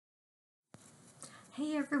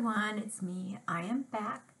Hey everyone, it's me. I am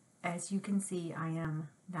back. As you can see, I am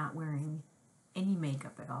not wearing any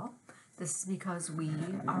makeup at all. This is because we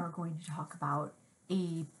are going to talk about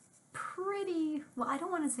a pretty, well, I don't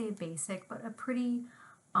want to say basic, but a pretty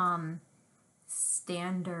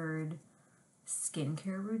standard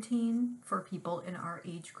skincare routine for people in our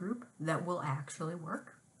age group that will actually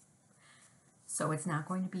work. So it's not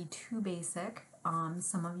going to be too basic.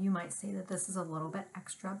 Some of you might say that this is a little bit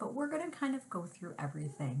extra, but we're going to kind of go through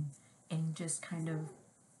everything and just kind of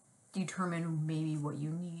determine maybe what you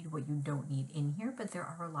need, what you don't need in here. But there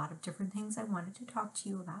are a lot of different things I wanted to talk to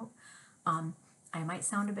you about. I might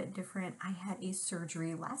sound a bit different. I had a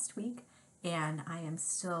surgery last week and I am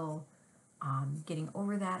still getting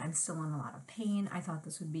over that. I'm still in a lot of pain. I thought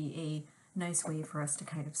this would be a nice way for us to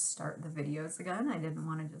kind of start the videos again. I didn't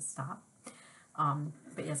want to just stop.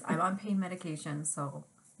 But yes, I'm on pain medication, so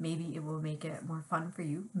maybe it will make it more fun for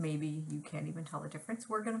you. Maybe you can't even tell the difference.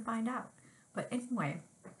 We're going to find out. But anyway,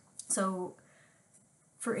 so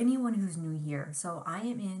for anyone who's new here, so I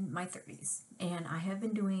am in my 30s, and I have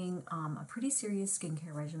been doing a pretty serious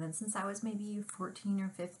skincare regimen since I was maybe 14 or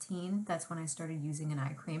 15. That's when I started using an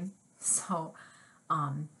eye cream. So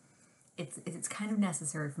it's kind of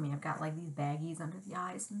necessary for me. I've got like these baggies under the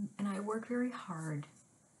eyes, and I work very hard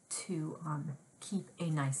to keep a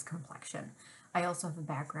nice complexion. I also have a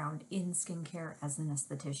background in skincare as an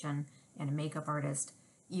esthetician and a makeup artist,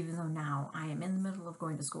 even though now I am in the middle of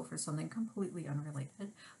going to school for something completely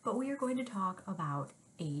unrelated. But we are going to talk about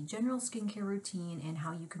a general skincare routine and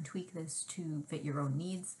how you can tweak this to fit your own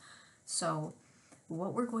needs. So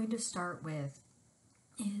what we're going to start with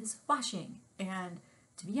is washing. And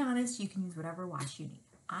to be honest, you can use whatever wash you need.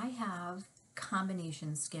 I have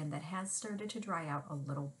combination skin that has started to dry out a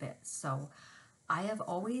little bit, so I have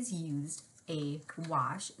always used a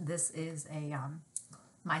wash. This is a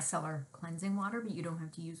micellar cleansing water, but you don't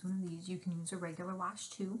have to use one of these. You can use a regular wash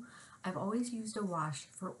too. I've always used a wash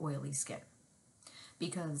for oily skin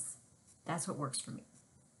because that's what works for me.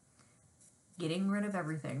 Getting rid of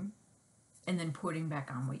everything and then putting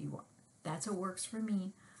back on what you want. That's what works for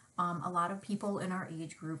me. A lot of people in our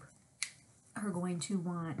age group are going to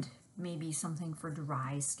want maybe something for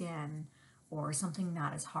dry skin or something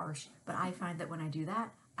not as harsh, but I find that when I do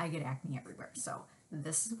that, I get acne everywhere. So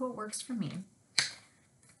this is what works for me.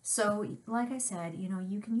 So like I said,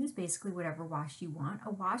 you can use basically whatever wash you want.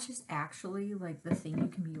 A wash is actually like the thing you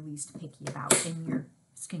can be least picky about in your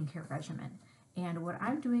skincare regimen. And what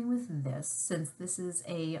I'm doing with this, since this is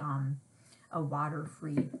a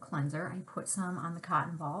water-free cleanser, I put some on the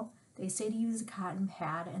cotton ball. They say to use a cotton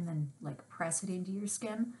pad and then like press it into your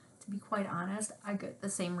skin. To be quite honest, I get the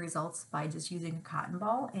same results by just using a cotton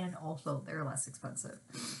ball, and also they're less expensive.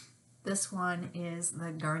 This one is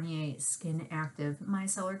the Garnier Skin Active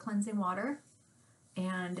Micellar Cleansing Water,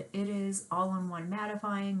 and it is all-in-one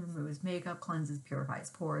mattifying, removes makeup, cleanses,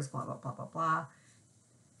 purifies pores, blah, blah, blah, blah, blah.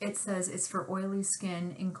 It says it's for oily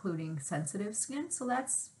skin, including sensitive skin, so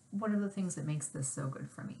that's one of the things that makes this so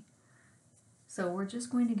good for me. So we're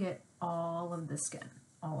just going to get all of the skin,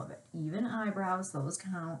 all of it. Even eyebrows, those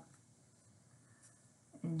count.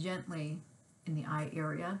 And gently in the eye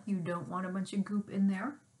area. You don't want a bunch of goop in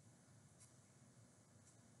there,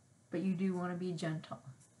 but you do want to be gentle.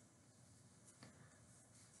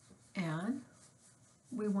 And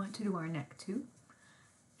we want to do our neck too.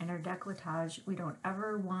 And our décolletage, we don't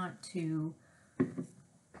ever want to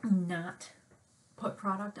not put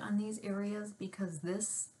product on these areas, because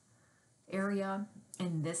this area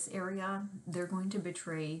and this area, they're going to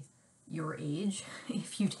betray your age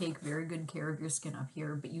if you take very good care of your skin up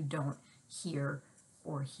here, but you don't here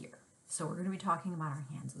or here. So we're going to be talking about our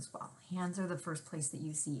hands as well. Hands are the first place that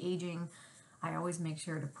you see aging. I always make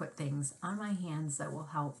sure to put things on my hands that will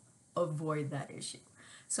help avoid that issue.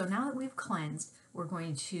 So now that we've cleansed, we're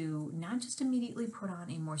going to not just immediately put on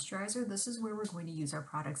a moisturizer. This is where we're going to use our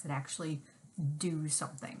products that actually do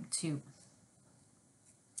something to,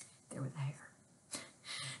 there was a hair,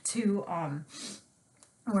 to,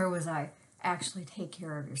 where was I? Actually take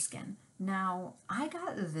care of your skin. Now, I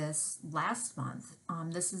got this last month.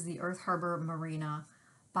 This is the Earth Harbor Marina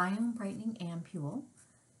Biome Brightening Ampule,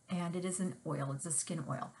 and it is an oil. It's a skin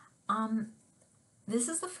oil. This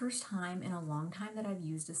is the first time in a long time that I've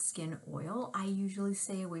used a skin oil. I usually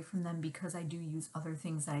stay away from them because I do use other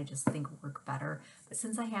things that I just think work better. But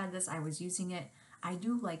since I had this, I was using it. I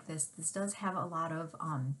do like this. This does have a lot of,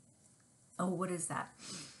 oh, what is that?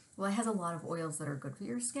 Well, it has a lot of oils that are good for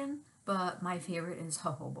your skin, but my favorite is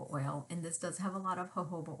jojoba oil, and this does have a lot of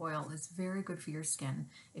jojoba oil. It's very good for your skin.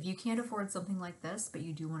 If you can't afford something like this, but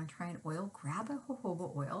you do want to try an oil, grab a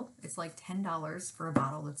jojoba oil. It's like $10 for a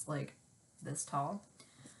bottle that's like this tall.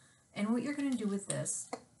 And what you're going to do with this,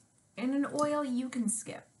 and an oil you can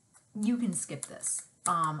skip. You can skip this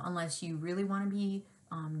unless you really want to be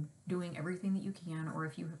doing everything that you can, or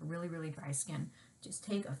if you have really, really dry skin. Just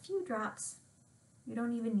take a few drops. You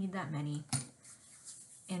don't even need that many.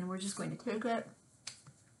 And we're just going to take it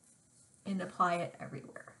and apply it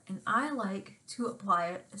everywhere. And I like to apply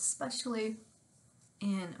it especially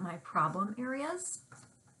in my problem areas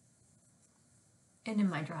and in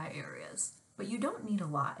my dry areas. But you don't need a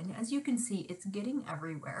lot. And as you can see, it's getting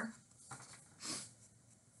everywhere.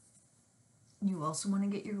 You also want to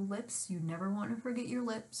get your lips. You never want to forget your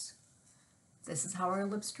lips. This is how our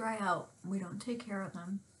lips dry out. We don't take care of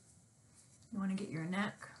them. You want to get your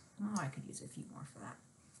neck. Oh, I could use a few more for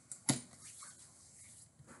that.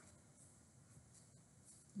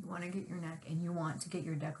 You want to get your neck, and you want to get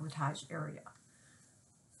your décolletage area.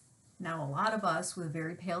 Now, a lot of us with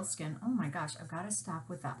very pale skin, oh my gosh, I've got to stop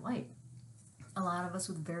with that light. A lot of us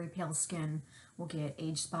with very pale skin will get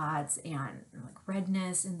age spots and like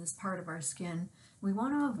redness in this part of our skin. We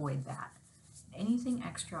want to avoid that. Anything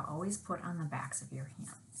extra, always put on the backs of your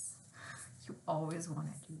hands. You always want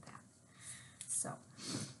to do that. So,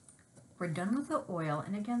 we're done with the oil,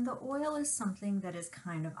 and again, the oil is something that is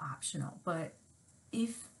kind of optional, but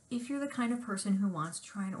if you're the kind of person who wants to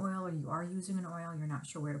try an oil, or you are using an oil, you're not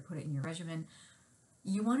sure where to put it in your regimen,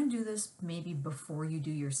 you want to do this maybe before you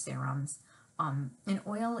do your serums. An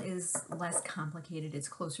oil is less complicated. It's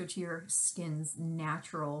closer to your skin's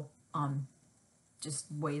natural just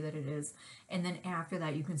way that it is. And then after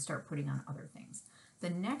that, you can start putting on other things.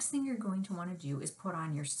 The next thing you're going to want to do is put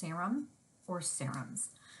on your serum or serums.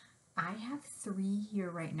 I have 3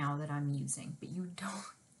 here right now that I'm using, but you don't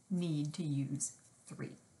need to use 3.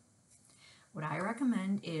 What I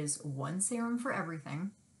recommend is 1 serum for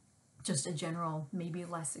everything, just a general, maybe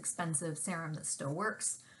less expensive serum that still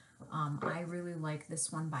works. I really like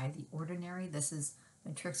this one by The Ordinary. This is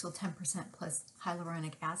Matrixyl 10% plus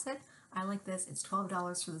hyaluronic acid. I like this. It's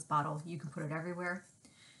 $12 for this bottle. You can put it everywhere.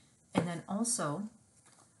 And then also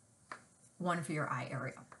 1 for your eye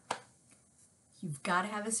area. You've got to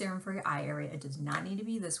have a serum for your eye area. It does not need to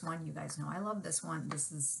be this one. You guys know I love this one.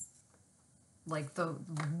 This is like the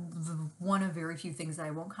one of very few things that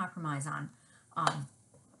I won't compromise on.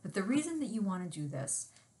 But the reason that you want to do this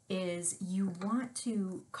is you want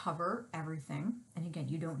to cover everything. And again,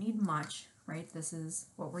 you don't need much, right? This is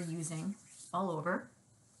what we're using all over.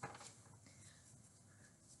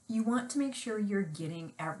 You want to make sure you're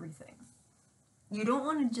getting everything. You don't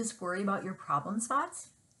want to just worry about your problem spots.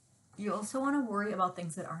 You also want to worry about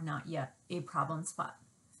things that are not yet a problem spot.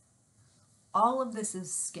 All of this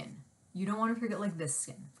is skin. You don't want to forget like this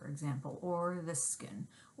skin, for example, or this skin,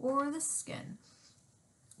 or this skin,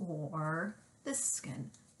 or this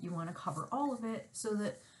skin. You want to cover all of it so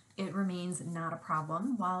that it remains not a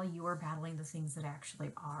problem while you are battling the things that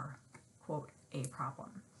actually are, quote, a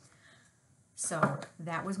problem. So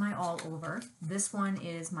that was my all over. This one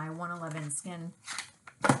is my 111 Skin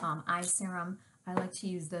eye serum. I like to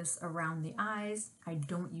use this around the eyes. I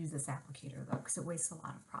don't use this applicator though because it wastes a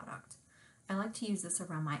lot of product. I like to use this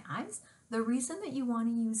around my eyes. The reason that you want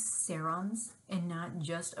to use serums and not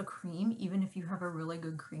just a cream, even if you have a really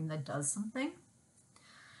good cream that does something,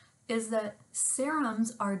 is that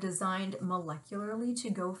serums are designed molecularly to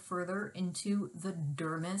go further into the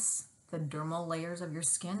dermis, the dermal layers of your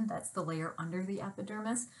skin. That's the layer under the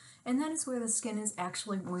epidermis. And that is where the skin is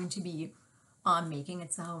actually going to be making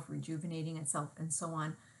itself, rejuvenating itself, and so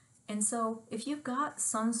on. And so if you've got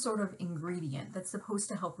some sort of ingredient that's supposed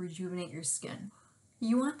to help rejuvenate your skin,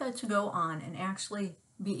 you want that to go on and actually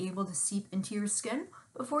be able to seep into your skin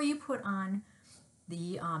before you put on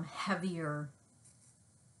the heavier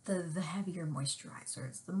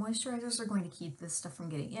moisturizers. The moisturizers are going to keep this stuff from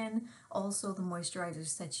getting in. Also, the moisturizers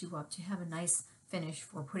set you up to have a nice finish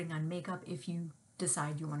for putting on makeup if you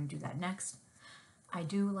decide you want to do that next. I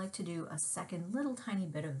do like to do a second little tiny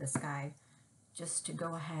bit of this guy just to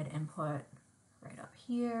go ahead and put right up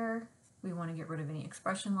here. We want to get rid of any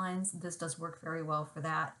expression lines. This does work very well for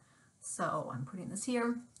that. So I'm putting this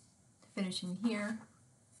here, finishing here.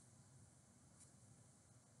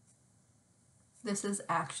 This is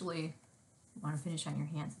actually, you want to finish on your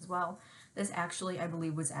hands as well. This actually, I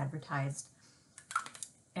believe, was advertised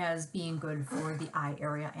as being good for the eye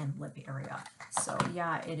area and lip area. So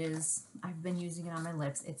yeah, it is. I've been using it on my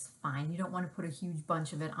lips. It's fine. You don't want to put a huge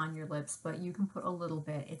bunch of it on your lips, but you can put a little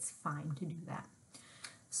bit. It's fine to do that.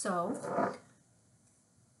 So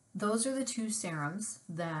those are the 2 serums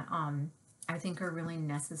that I think are really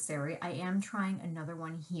necessary. I am trying another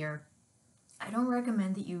one here. I don't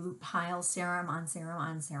recommend that you pile serum on serum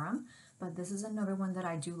on serum. but this is another one that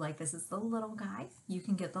I do like. This is the little guy. You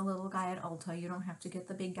can get the little guy at Ulta. You don't have to get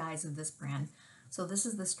the big guys of this brand. So this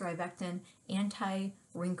is the Strivectin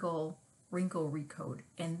Anti-Wrinkle Wrinkle Recode,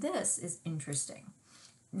 and this is interesting.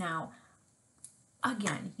 Now,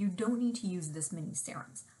 again, you don't need to use this many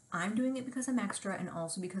serums. I'm doing it because I'm extra and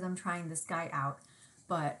also because I'm trying this guy out,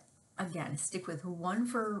 but again, stick with one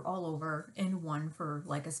for all over and one for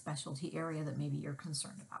like a specialty area that maybe you're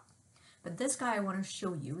concerned about. But this guy I want to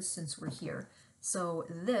show you since we're here. So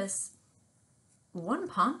this one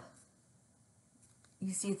pump,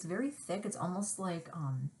 you see it's very thick. It's almost like,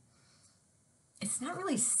 it's not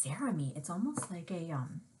really serum-y. It's almost like a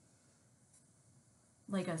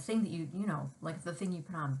thing that you know, like the thing you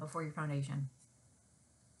put on before your foundation.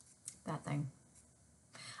 That thing.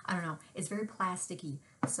 I don't know. It's very plasticky.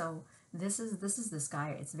 So this is this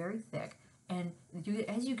guy. It's very thick, and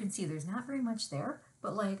as you can see, there's not very much there.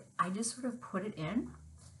 But like, I just sort of put it in,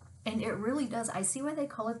 and it really does. I see why they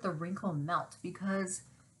call it the wrinkle melt, because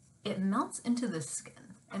it melts into the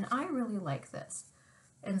skin, and I really like this.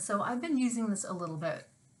 And so I've been using this a little bit,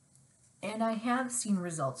 and I have seen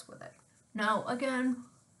results with it. Now, again,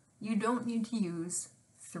 you don't need to use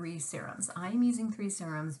 3 serums. I'm using 3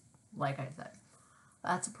 serums, like I said.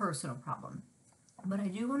 That's a personal problem. But I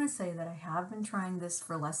do want to say that I have been trying this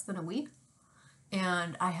for less than a week,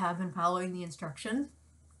 and I have been following the instructions,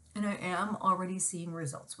 and I am already seeing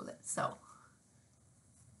results with it. So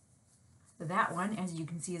that one, as you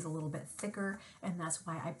can see, is a little bit thicker, and that's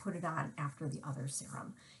why I put it on after the other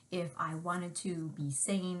serum. If I wanted to be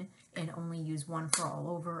sane and only use one for all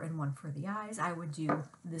over and one for the eyes, I would do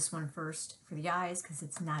this one first for the eyes because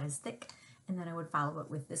it's not as thick, and then I would follow it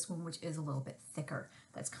with this one, which is a little bit thicker.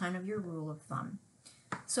 That's kind of your rule of thumb.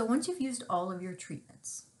 So once you've used all of your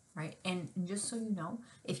treatments, right, and just so you know,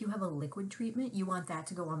 if you have a liquid treatment, you want that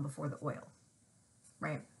to go on before the oil,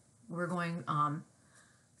 right? We're going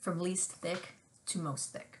from least thick to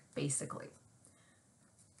most thick, basically.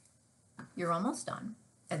 You're almost done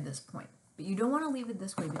at this point, but you don't want to leave it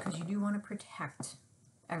this way because you do want to protect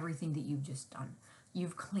everything that you've just done.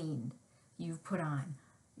 You've cleaned, you've put on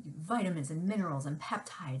vitamins and minerals and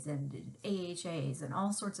peptides and AHAs and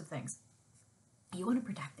all sorts of things. You want to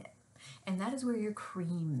protect it, and that is where your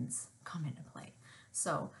creams come into play.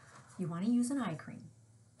 So you want to use an eye cream.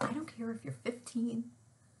 I don't care if you're 15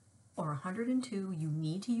 or 102, you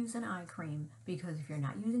need to use an eye cream, because if you're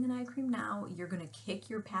not using an eye cream now, you're going to kick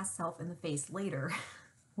your past self in the face later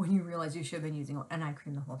when you realize you should have been using an eye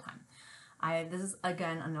cream the whole time. This is,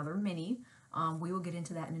 again, another mini. We will get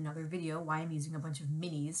into that in another video, why I'm using a bunch of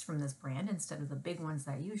minis from this brand instead of the big ones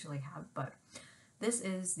that I usually have. But this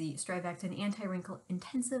is the Strivectin Anti-Wrinkle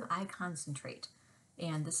Intensive Eye Concentrate.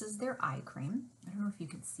 And this is their eye cream. I don't know if you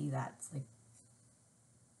can see that. It's like,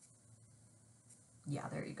 yeah,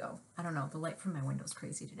 there you go. I don't know, the light from my window is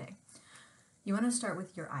crazy today. You want to start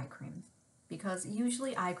with your eye cream, because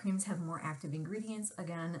usually eye creams have more active ingredients,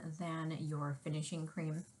 again, than your finishing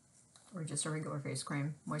cream, or just a regular face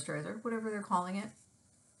cream, moisturizer, whatever they're calling it.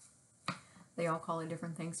 They all call it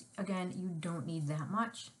different things. Again, you don't need that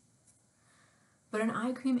much. But an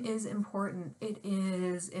eye cream is important. It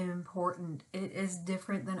is important. It is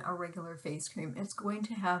different than a regular face cream. It's going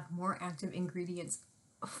to have more active ingredients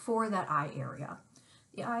for that eye area.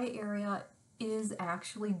 The eye area is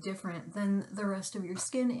actually different than the rest of your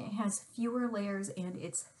skin. It has fewer layers and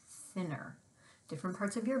it's thinner. Different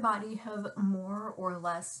parts of your body have more or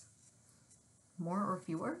less, more or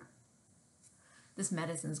fewer. This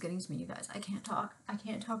medicine's getting to me, you guys. I can't talk. I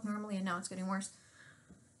can't talk normally, and now it's getting worse.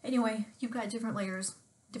 Anyway, you've got different layers,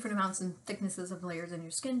 different amounts and thicknesses of layers in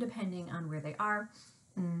your skin depending on where they are.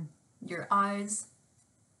 Your eyes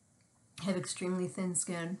have extremely thin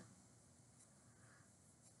skin.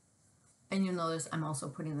 And you'll notice I'm also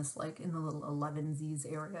putting this like in the little 11Z's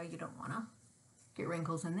area. You don't want to get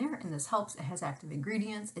wrinkles in there, and this helps. It has active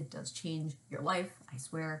ingredients. It does change your life. I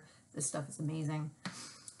swear, this stuff is amazing.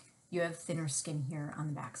 You have thinner skin here on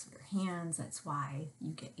the backs of your hands. That's why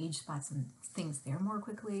you get age spots and things there more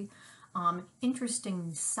quickly.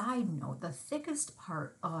 Interesting side note, the thickest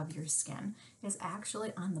part of your skin is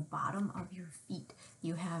actually on the bottom of your feet.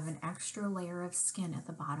 You have an extra layer of skin at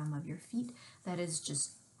the bottom of your feet that is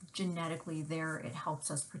just genetically there. It helps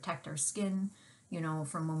us protect our skin, you know,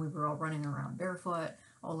 from when we were all running around barefoot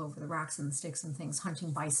all over the rocks and the sticks and things,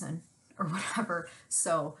 hunting bison or whatever.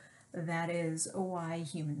 So that is why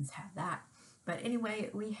humans have that. But anyway,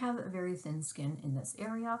 we have a very thin skin in this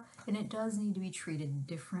area, and it does need to be treated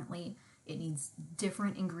differently. It needs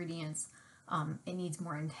different ingredients. It needs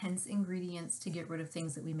more intense ingredients to get rid of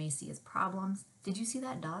things that we may see as problems. Did you see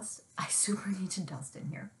that dust? I super need to dust in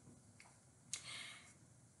here.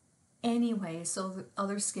 Anyway, so the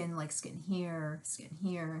other skin, like skin here, skin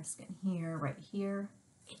here, skin here, right here,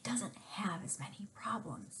 it doesn't have as many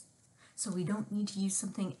problems. So we don't need to use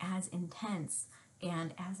something as intense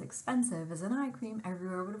and as expensive as an eye cream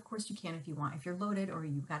everywhere, but of course you can if you want. If you're loaded or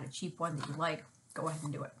you've got a cheap one that you like, go ahead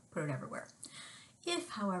and do it. Put it everywhere. If,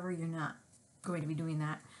 however, you're not going to be doing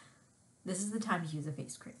that, this is the time to use a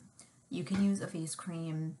face cream. You can use a face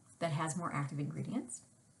cream that has more active ingredients.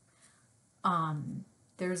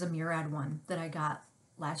 There's a Murad one that I got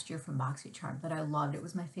last year from BoxyCharm that I loved. It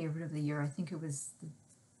was my favorite of the year. I think it was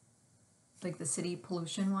like the city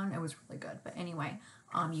pollution one. It was really good. But anyway,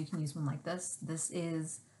 you can use one like this. This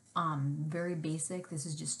is very basic. This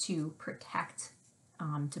is just to protect,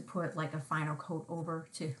 to put like a final coat over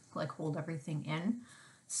to like hold everything in.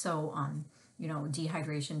 So, you know,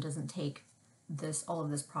 dehydration doesn't take all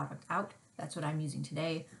of this product out. That's what I'm using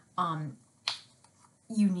today.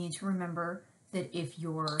 You need to remember that if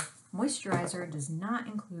your moisturizer does not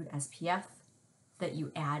include SPF, that you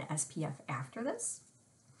add SPF after this.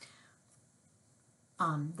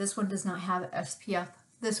 This one does not have SPF.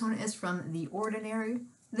 This one is from The Ordinary.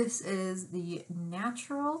 This is the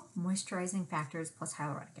Natural Moisturizing Factors plus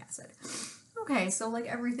Hyaluronic Acid. Okay, so like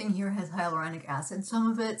everything here has hyaluronic acid. Some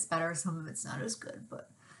of it's better, some of it's not as good, but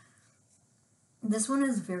this one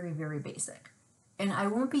is very, very basic. And I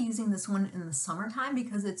won't be using this one in the summertime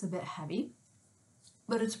because it's a bit heavy,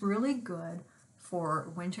 but it's really good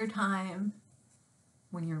for wintertime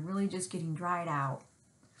when you're really just getting dried out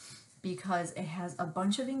because it has a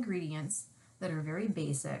bunch of ingredients that are very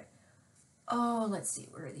basic. Oh, let's see,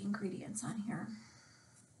 where are the ingredients on here?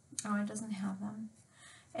 Oh, it doesn't have them.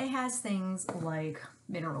 It has things like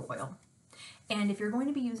mineral oil. And if you're going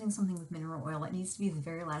to be using something with mineral oil, it needs to be the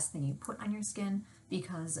very last thing you put on your skin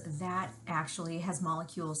because that actually has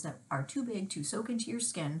molecules that are too big to soak into your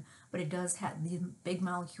skin, but it does have, the big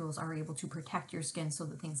molecules are able to protect your skin so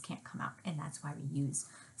that things can't come out. And that's why we use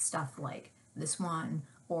stuff like this one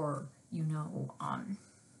or, you know,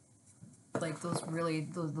 like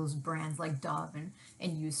those brands like Dove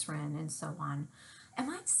and Eucerin and so on. Am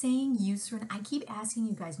I saying Eucerin? I keep asking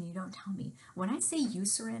you guys and you don't tell me. When I say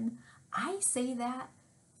Eucerin, I say that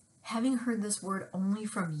having heard this word only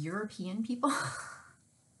from European people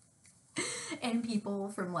and people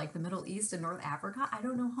from like the Middle East and North Africa. I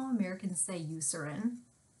don't know how Americans say Eucerin.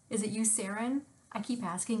 Is it Eucerin? I keep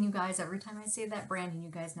asking you guys every time I say that brand and you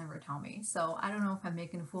guys never tell me. So I don't know if I'm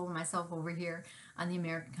making a fool of myself over here on the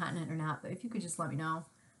American continent or not, but if you could just let me know,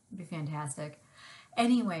 it'd be fantastic.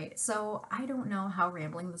 Anyway, so I don't know how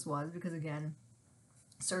rambling this was because again,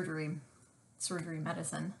 surgery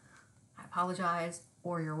medicine. I apologize,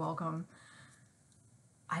 or you're welcome.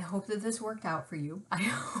 I hope that this worked out for you.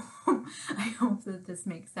 I hope that this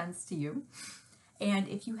makes sense to you. And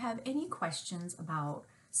if you have any questions about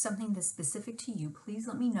something that's specific to you, please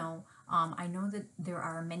let me know. I know that there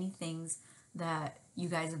are many things that you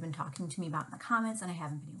guys have been talking to me about in the comments and I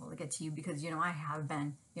haven't been able to get to you because, you know, I have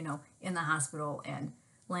been, you know, in the hospital and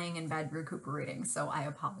laying in bed recuperating. So I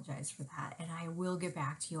apologize for that. And I will get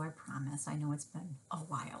back to you, I promise. I know it's been a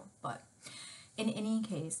while, but in any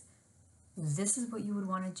case, this is what you would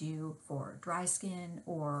want to do for dry skin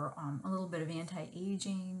or a little bit of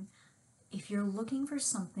anti-aging. If you're looking for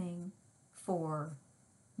something for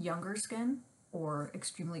younger skin or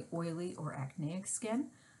extremely oily or acneic skin,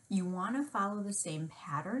 you want to follow the same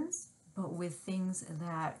patterns, but with things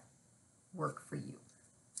that work for you.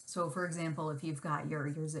 So for example, if you've got your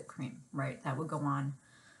zit cream, right, that would go on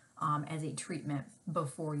as a treatment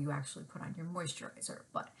before you actually put on your moisturizer.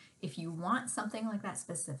 But if you want something like that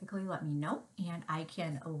specifically, let me know and I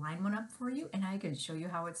can line one up for you and I can show you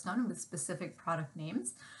how it's done with specific product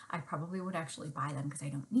names. I probably would actually buy them because I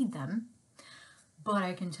don't need them, but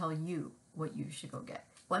I can tell you what you should go get.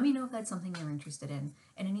 Let me know if that's something you're interested in.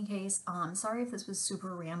 In any case, sorry if this was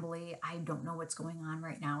super rambly. I don't know what's going on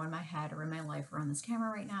right now in my head or in my life or on this camera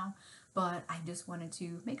right now, but I just wanted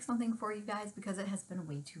to make something for you guys because it has been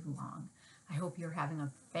way too long. I hope you're having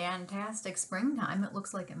a fantastic springtime. It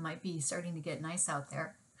looks like it might be starting to get nice out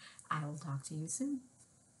there. I will talk to you soon.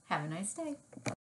 Have a nice day.